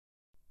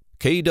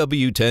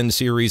KW10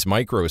 series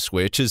micro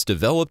switch is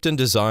developed and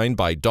designed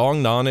by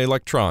Dongnan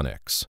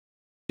Electronics.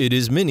 It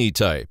is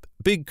mini-type,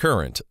 big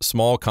current,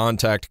 small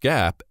contact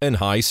gap, and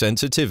high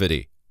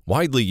sensitivity.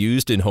 Widely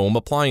used in home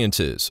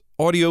appliances,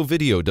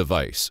 audio-video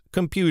device,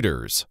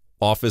 computers,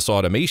 office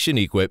automation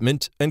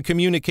equipment, and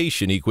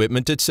communication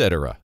equipment,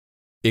 etc.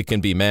 It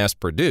can be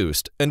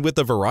mass-produced and with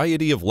a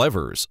variety of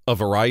levers, a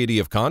variety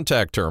of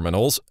contact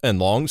terminals, and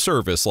long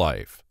service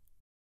life.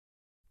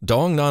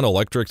 Dongnan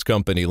Electrics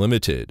Company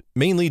Limited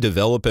mainly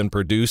develop and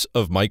produce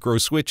of micro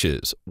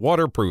switches,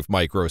 waterproof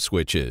micro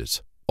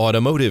switches,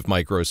 automotive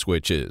micro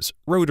switches,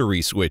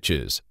 rotary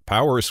switches,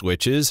 power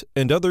switches,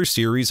 and other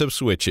series of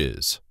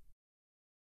switches.